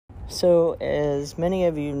So, as many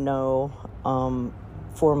of you know,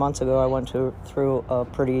 4 months ago I went through a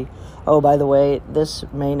pretty... Oh, by the way, this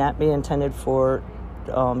may not be intended for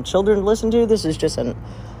children to listen to. This is just an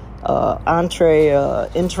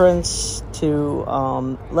entrance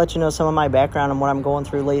to let you know some of my background and what I'm going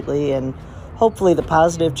through lately, and hopefully the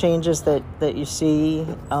positive changes that you see.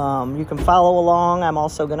 You can follow along. I'm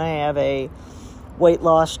also going to have a weight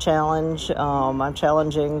loss challenge. I'm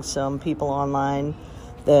challenging some people online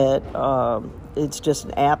that it's just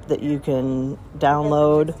an app that you can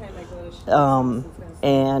download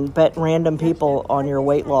and bet random people on your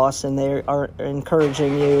weight loss, and they are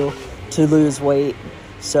encouraging you to lose weight.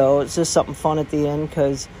 So it's just something fun at the end,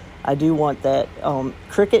 because I do want that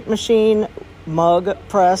Cricut machine mug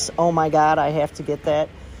press. Oh my God, I have to get that.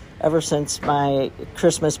 Ever since my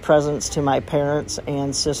Christmas presents to my parents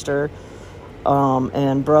and sister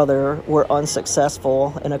and brother were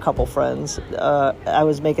unsuccessful, and a couple friends. I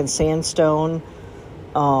was making sandstone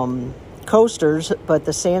coasters, but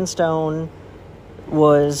the sandstone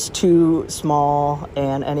was too small,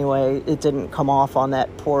 and anyway, it didn't come off on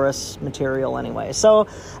that porous material anyway. So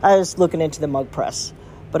I was looking into the mug press.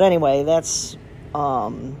 But anyway, that's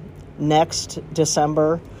next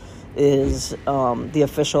December is going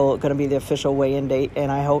to be the official weigh-in date, and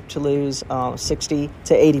I hope to lose 60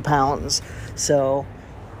 to 80 pounds. So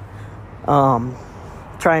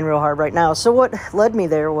trying real hard right now. So what led me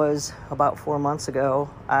there was about 4 months ago,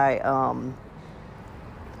 I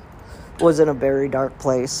was in a very dark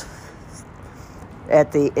place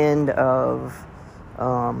at the end of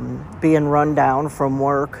being run down from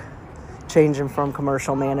work, changing from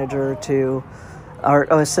commercial manager to our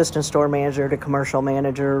assistant store manager to commercial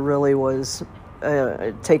manager. Really was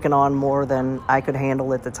taking on more than I could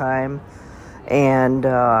handle at the time. And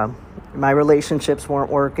my relationships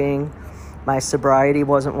weren't working. My sobriety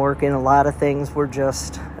wasn't working. A lot of things were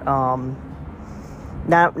just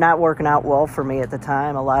not working out well for me at the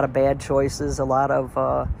time. A lot of bad choices, a lot of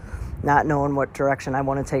not knowing what direction I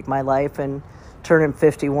want to take my life. And turning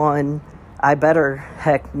 51, I better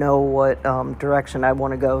heck know what direction I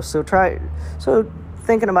want to go. So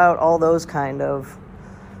thinking about all those kind of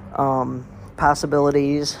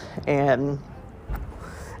possibilities and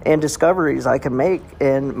discoveries I could make,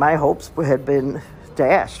 and my hopes had been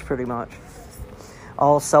dashed pretty much,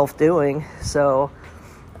 all self-doing. So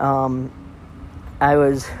I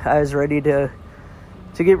was ready to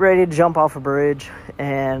get ready to jump off a bridge,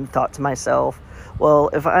 and thought to myself, well,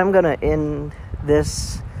 if I'm going to end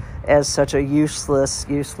this as such a useless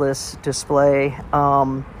display,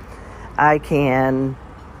 I can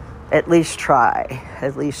at least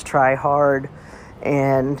try hard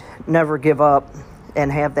and never give up, and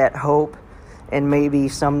have that hope, and maybe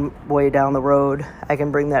some way down the road I can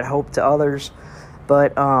bring that hope to others.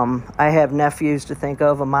 But I have nephews to think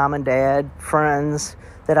of, a mom and dad, friends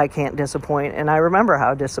that I can't disappoint, and I remember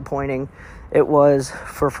how disappointing it was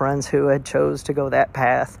for friends who had chose to go that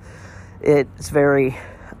path. It's very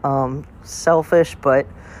selfish, but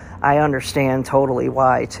I understand totally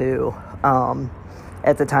why too.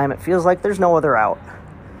 At the time, it feels like there's no other out,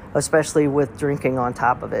 especially with drinking on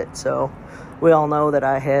top of it. So we all know that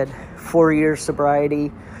I had 4 years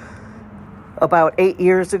sobriety. About 4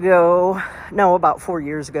 years ago,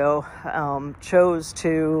 chose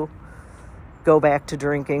to go back to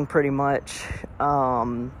drinking pretty much,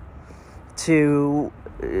 to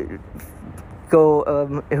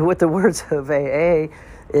go, with the words of AA,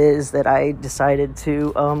 is that I decided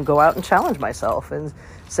to go out and challenge myself and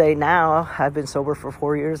say, now I've been sober for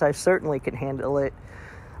 4 years, I certainly can handle it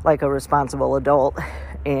like a responsible adult.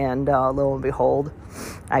 And lo and behold,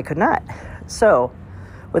 I could not. So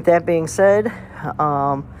with that being said,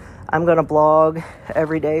 I'm going to blog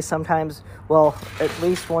every day, sometimes, well, at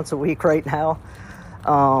least once a week right now,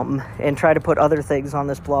 and try to put other things on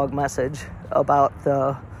this blog message about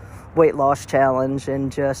the weight loss challenge.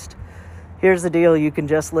 And just, here's the deal, you can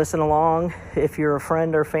just listen along. If you're a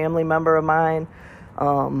friend or family member of mine,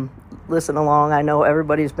 listen along. I know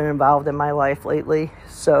everybody's been involved in my life lately,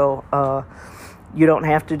 so you don't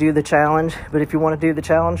have to do the challenge, but if you want to do the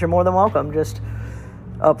challenge, you're more than welcome. Just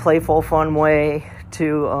a playful, fun way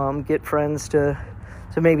to get friends to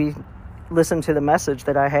maybe listen to the message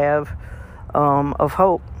that I have of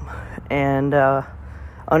hope, and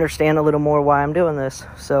understand a little more why I'm doing this.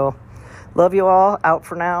 So love you all. Out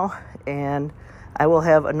for now, and I will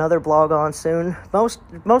have another blog on soon. Most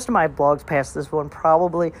of my blogs past this one,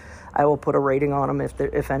 probably I will put a rating on them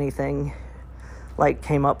if anything like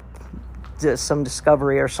came up, just some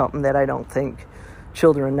discovery or something that I don't think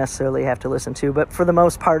children necessarily have to listen to. But for the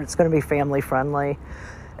most part, it's going to be family friendly,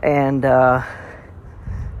 and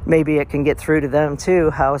maybe it can get through to them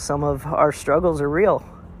too, how some of our struggles are real.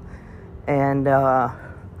 And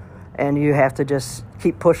you have to just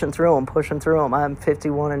keep pushing through them. I'm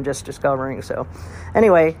 51 and just discovering. So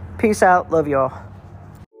anyway, peace out. Love y'all.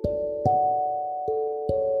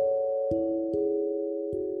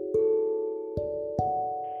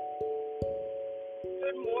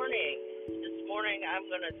 Good morning. This morning I'm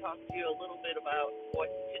going to talk to you a little bit about what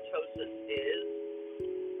ketosis is.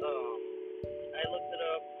 I looked it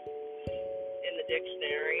up in the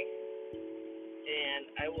dictionary, and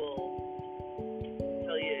I will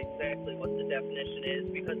tell you exactly what the definition is,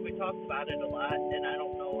 because we talked about it a lot, and I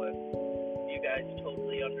don't know if you guys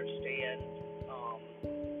totally understand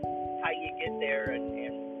how you get there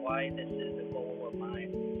and why this is a goal of mine.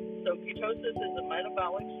 So ketosis is a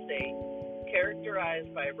metabolic state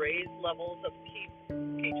characterized by raised levels of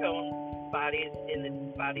ketone bodies in the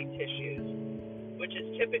body tissues, which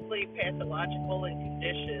is typically pathological in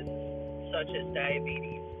conditions such as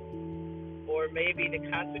diabetes, or maybe the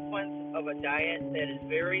consequence of a diet that is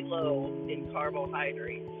very low in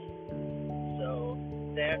carbohydrates. So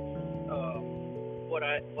that's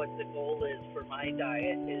what the goal is for my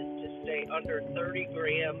diet, is to stay under 30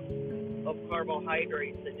 grams of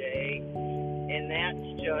carbohydrates a day, and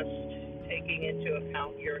that's just taking into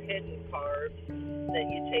account your hidden carbs that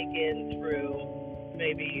you take in through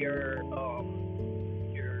maybe your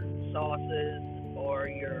sauces or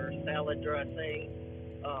your salad dressing,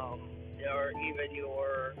 or even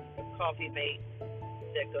your coffee mate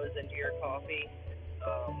that goes into your coffee.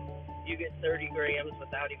 You get 30 grams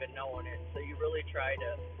without even knowing it. So you really try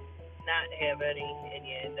to not have any, and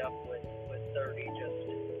you end up with 30 just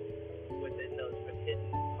within those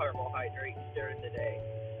hidden carbohydrates during the day.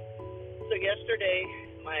 So yesterday,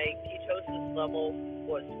 my ketosis level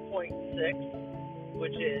was 0.6,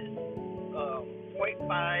 which is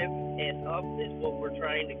 0.5 and up is what we're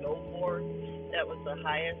trying to go for. That was the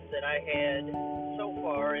highest that I had so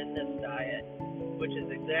far in this diet, which is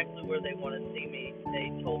exactly where they want to see me. They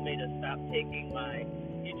told me to stop taking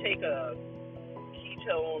you take a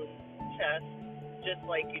ketone test just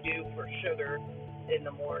like you do for sugar in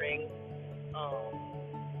the morning,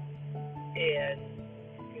 and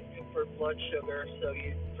for blood sugar. So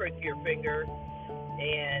you prick your finger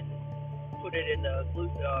and put it in the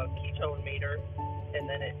ketone meter, and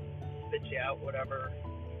then it spits you out whatever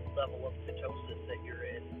level of ketosis that you're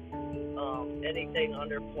in. Anything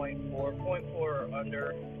under 0.4 or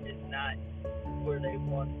under is not where they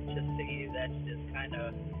want to see you. That's just kind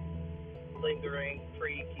of lingering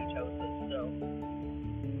pre-ketosis. So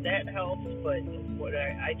that helps, but what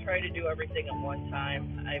I try to do everything at one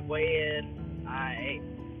time. I weigh in, I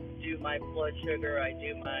do my blood sugar, I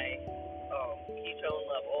do my ketone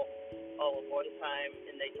level all at one time,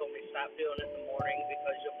 and they told me stop doing it in the morning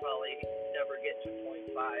because you'll probably never get to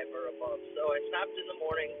 0.5 or above. So I stopped in the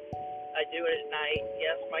morning. I do it at night.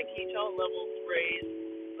 Yes, my ketone level's raised,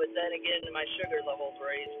 but then again, my sugar level's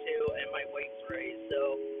raised too, and my weight's raised.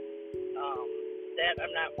 So that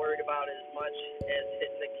I'm not worried about as much as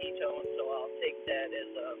hitting the ketone. So I'll take that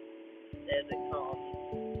as it comes.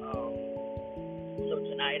 So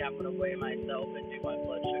tonight I'm going to weigh myself and do my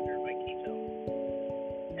blood sugar and my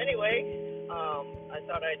ketone. Anyway, I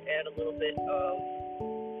thought I'd add a little bit of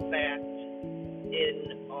fact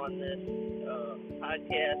in on this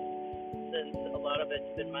podcast, since a lot of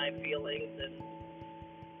it's been my feelings, and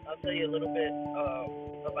I'll tell you a little bit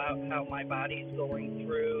about how my body's going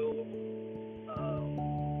through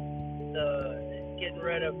the getting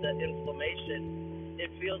rid of the inflammation.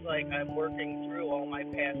 It feels like I'm working through all my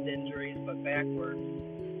past injuries, but backwards.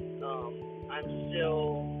 I'm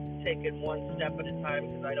still taking one step at a time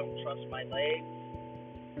because I don't trust my legs.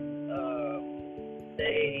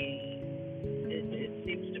 It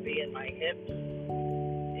seems to be in my hips,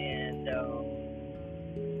 and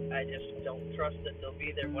I just don't trust that they'll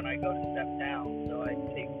be there when I go to step down. So I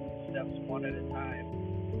take steps one at a time.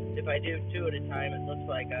 If I do two at a time, it looks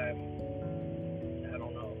like I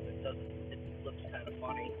don't know. It looks kind of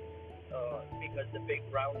funny because the big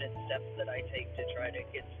rounded steps that I take to try to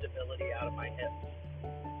get stability out of my hips.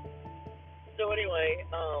 So anyway,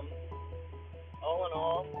 all in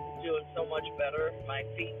all, doing so much better. My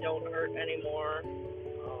feet don't hurt anymore.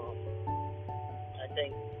 I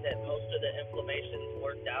think that most of the inflammation's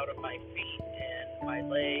worked out of my feet and my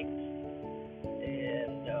legs.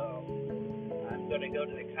 And I'm going to go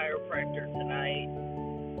to the chiropractor tonight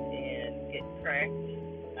and get cracked.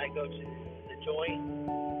 I go to the joint,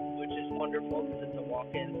 which is wonderful because it's a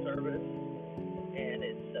walk-in service, and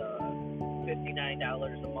it's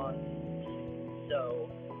 $59 a month. So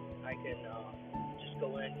I can just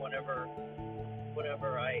go in whenever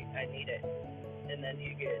I need it. and then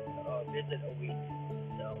you get a visit a week.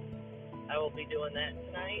 So I will be doing that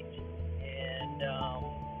tonight. And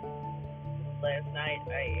last night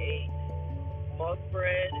I ate mug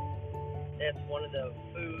bread. That's one of the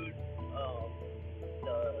food,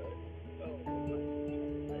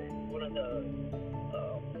 one of the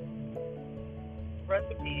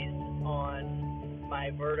recipes on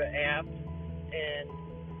my Verta app, and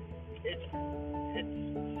it's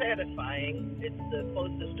satisfying. It's the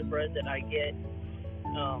closest to bread that I get.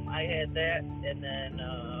 I had that, and then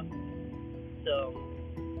some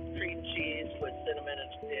cream cheese with cinnamon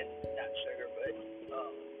and not sugar, but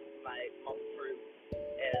my monk fruit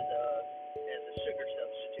as a sugar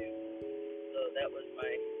substitute. So that was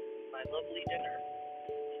my lovely dinner.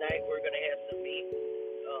 Tonight we're gonna have some meat.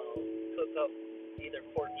 Cook up either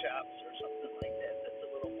pork chops or something like that. That's a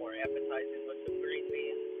little more appetizing with some green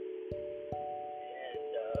beans,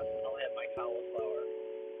 and I'll have my cauliflower.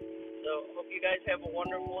 So hope you guys have a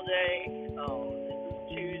wonderful day. This is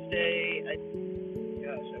Tuesday.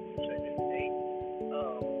 Gosh, I wish I knew the date.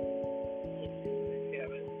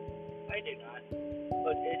 I do not.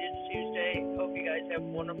 But it is Tuesday. Hope you guys have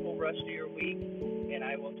a wonderful rest of your week, and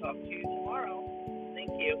I will talk to you tomorrow.